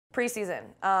Preseason.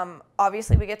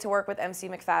 Obviously, we get to work with MC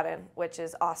McFadden, which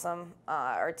is awesome.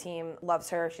 Our team loves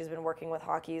her. She's been working with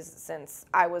Hockeys since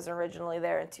I was originally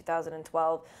there in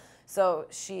 2012. So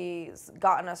she's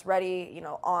gotten us ready,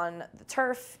 on the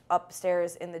turf,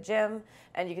 upstairs in the gym,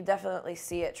 and you can definitely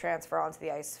see it transfer onto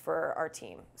the ice for our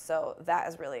team. So that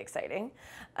is really exciting.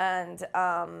 And,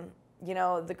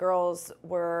 the girls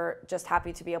were just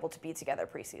happy to be able to be together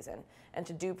preseason and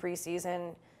to do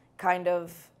preseason kind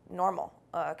of normal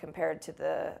compared to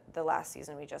the last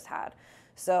season we just had.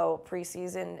 So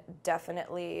preseason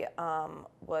definitely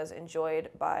was enjoyed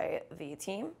by the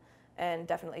team and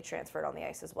definitely transferred on the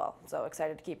ice as well. So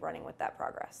excited to keep running with that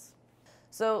progress.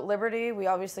 So Liberty, we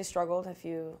obviously struggled. If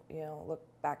you look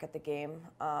back at the game,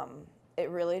 it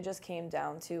really just came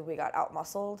down to we got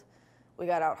out-muscled, we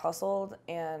got out-hustled,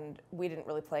 and we didn't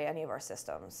really play any of our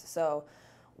systems. So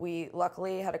we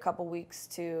luckily had a couple weeks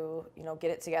to,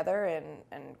 get it together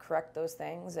and correct those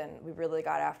things, and we really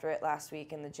got after it last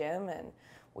week in the gym, and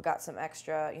we got some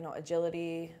extra,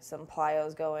 agility, some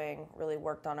plyos going, really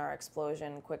worked on our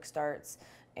explosion, quick starts,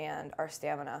 and our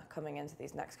stamina coming into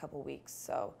these next couple weeks.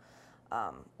 So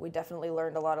we definitely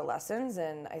learned a lot of lessons,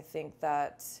 and I think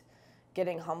that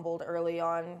getting humbled early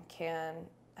on can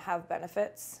have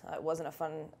benefits. It wasn't a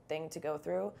fun thing to go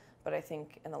through, but I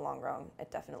think in the long run,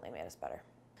 it definitely made us better.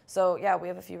 So yeah, we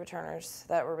have a few returners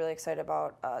that we're really excited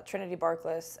about. Trinity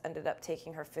Barkless ended up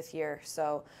taking her 5th year,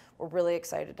 so we're really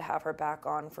excited to have her back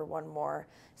on for one more,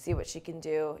 see what she can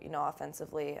do,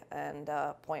 offensively, and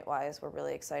point-wise, we're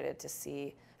really excited to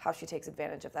see how she takes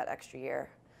advantage of that extra year.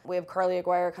 We have Carly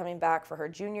Aguirre coming back for her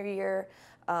junior year.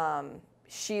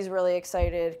 She's really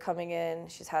excited coming in.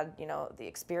 She's had, the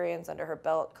experience under her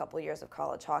belt, a couple of years of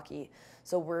college hockey,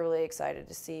 so we're really excited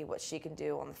to see what she can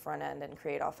do on the front end and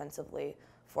create offensively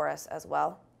for us as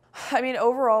well. I mean,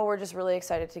 overall, we're just really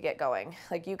excited to get going.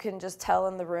 Like, you can just tell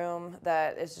in the room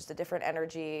that it's just a different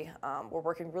energy. We're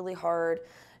working really hard,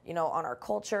 on our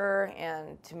culture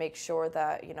and to make sure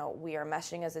that, we are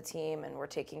meshing as a team and we're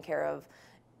taking care of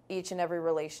each and every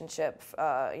relationship,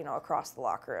 across the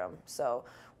locker room. So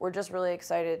we're just really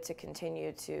excited to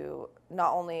continue to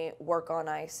not only work on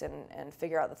ice and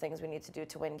figure out the things we need to do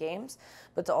to win games,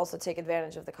 but to also take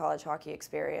advantage of the college hockey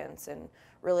experience and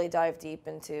really dive deep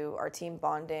into our team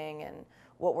bonding and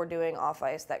what we're doing off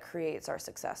ice that creates our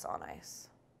success on ice.